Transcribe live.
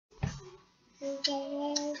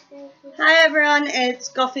Hi everyone, it's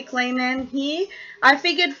Gothic here. I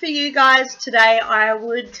figured for you guys today I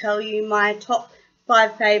would tell you my top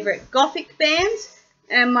 5 favourite Gothic bands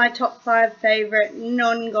and my top 5 favourite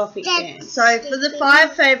non-Gothic bands. So for the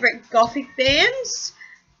 5 favourite Gothic bands,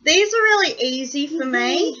 these are really easy for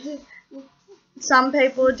me. Some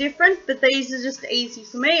people are different, but these are just easy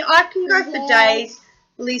for me. I can go for days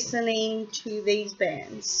listening to these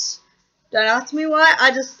bands. Don't ask me why,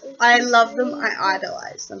 I love them, I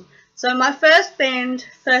idolize them. So my first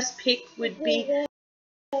pick would be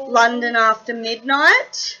London After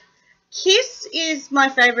Midnight. Kiss is my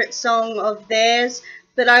favourite song of theirs,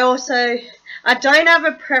 but I don't have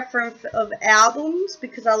a preference of albums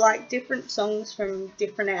because I like different songs from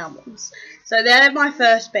different albums. So they're my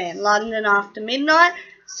first band, London After Midnight.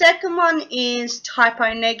 Second one is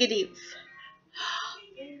Typo Negative.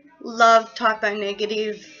 Love Typo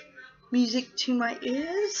Negative music to my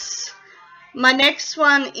ears. My next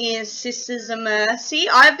one is Sisters of Mercy.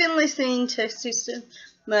 I've been listening to Sisters of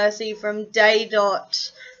Mercy from day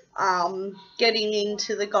dot, getting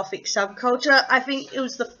into the Gothic subculture. I think it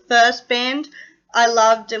was the first band I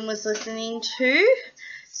loved and was listening to.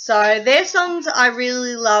 So their songs I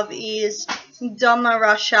really love is Doma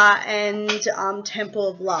Russia and Temple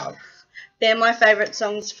of Love. They're my favourite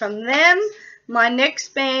songs from them. My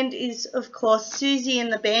next band is, of course, Susie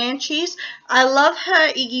and the Banshees. I love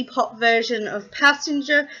her Iggy Pop version of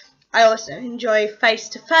Passenger. I also enjoy Face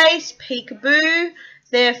to Face, Peekaboo.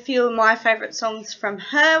 They're a few of my favourite songs from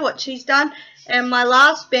her, what she's done. And my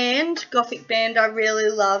last band, Gothic band I really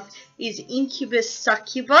love, is Incubus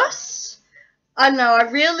Succubus. I don't know, I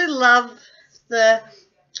really love the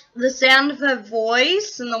sound of her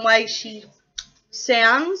voice and the way she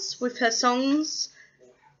sounds with her songs.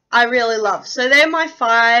 I really love. So they're my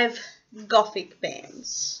 5 Gothic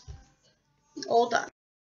bands. All done.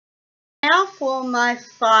 Now for my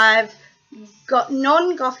 5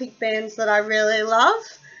 non-Gothic bands that I really love.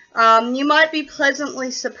 You might be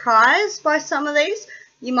pleasantly surprised by some of these.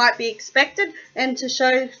 You might be expected. And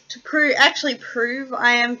to prove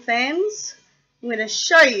I am fans, I'm going to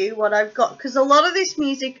show you what I've got. Because a lot of this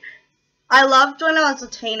music I loved when I was a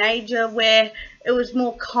teenager, where it was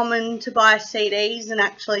more common to buy CDs and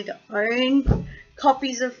actually to own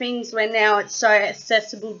copies of things, where now it's so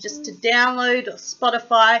accessible just to download or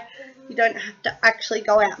Spotify. You don't have to actually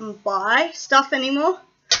go out and buy stuff anymore.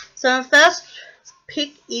 So my first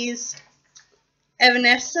pick is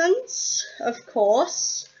Evanescence, of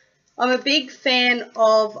course. I'm a big fan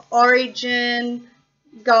of Origin,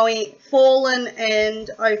 Fallen and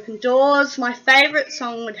Open Doors. My favourite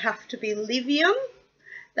song would have to be Livium.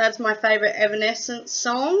 That's my favourite Evanescence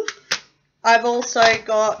song. I've also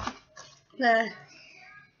got the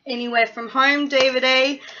Anywhere From Home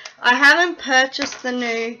DVD. I haven't purchased the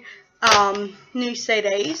new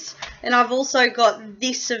CDs, and I've also got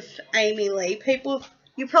this of Amy Lee.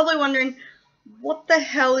 You're probably wondering, what the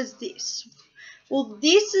hell is this? Well,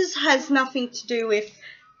 this has nothing to do with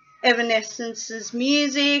Evanescence's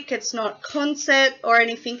music. It's not concert or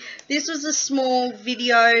anything. This was a small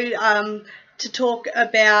video to talk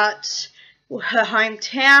about her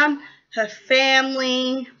hometown, her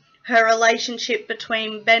family, her relationship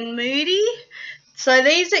between Ben Moody. So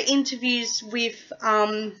these are interviews with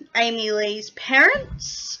Amy Lee's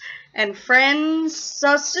parents and friends.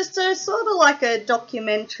 So it's just sort of like a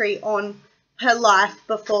documentary on her life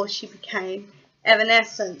before she became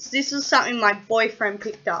Evanescence. This is something my boyfriend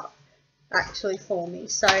picked up actually for me.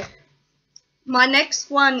 So my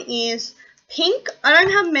next one is Pink. I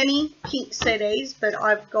don't have many Pink CDs, but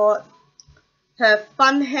I've got her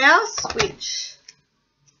Funhouse, which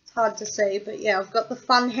it's hard to see, but yeah, I've got the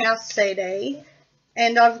Funhouse CD,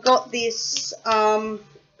 and I've got this Try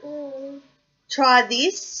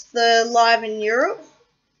This, the Live in Europe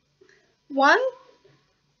one.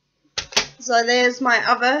 So there's my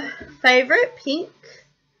other favourite, Pink.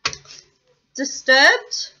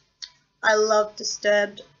 Disturbed. I love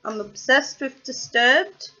Disturbed. I'm obsessed with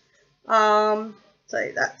Disturbed. So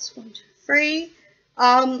that's 1, 2, 3.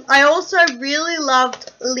 I also really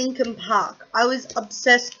loved Linkin Park. I was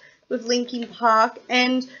obsessed with Linkin Park,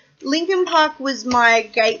 and Linkin Park was my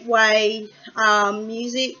gateway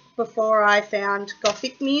music before I found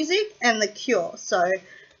Gothic music and The Cure. So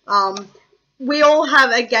we all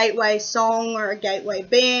have a gateway song or a gateway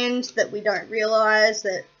band that we don't realise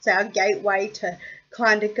that's our gateway to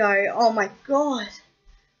kind of go, oh my god,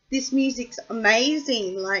 this music's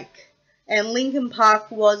amazing. And Linkin Park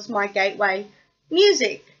was my gateway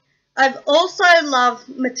music. I've also loved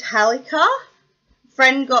Metallica. A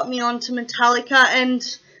friend got me onto Metallica, and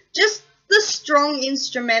just the strong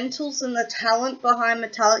instrumentals and the talent behind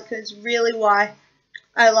Metallica is really why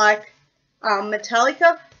I like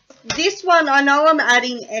Metallica. This one, I know I'm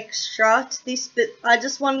adding extra to this, but I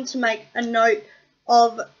just wanted to make a note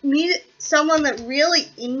of someone that really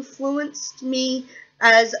influenced me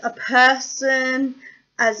as a person,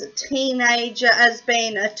 as a teenager, as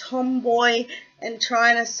being a tomboy, and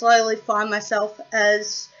trying to slowly find myself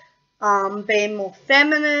as being more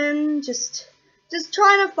feminine, just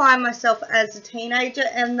trying to find myself as a teenager,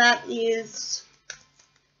 and that is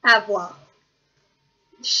Avla.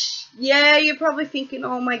 Yeah, you're probably thinking,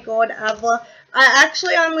 oh my god, Avla. I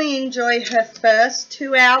actually only enjoy her first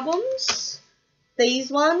 2 albums,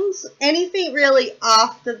 these ones. Anything really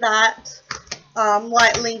after that,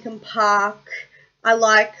 like Linkin Park, I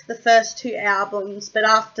like the first 2 albums, but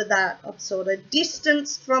after that I've sort of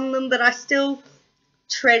distanced from them, but I still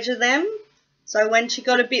treasure them. So when she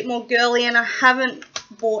got a bit more girly, and I haven't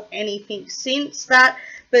bought anything since that,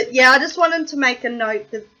 but yeah, I just wanted to make a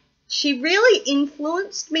note that she really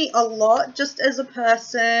influenced me a lot, just as a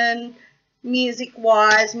person,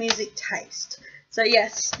 music-wise, music taste. So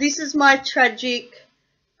yes, this is my tragic,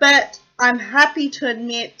 but I'm happy to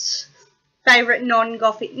admit, favourite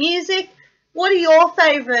non-Gothic music. What are your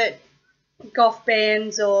favourite goth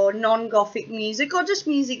bands or non-Gothic music, or just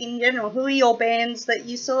music in general? Who are your bands that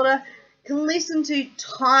you sort of can listen to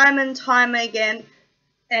time and time again,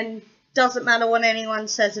 and doesn't matter what anyone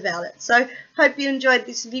says about it? So hope you enjoyed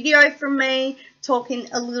this video from me talking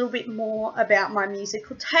a little bit more about my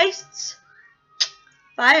musical tastes.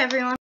 Bye everyone.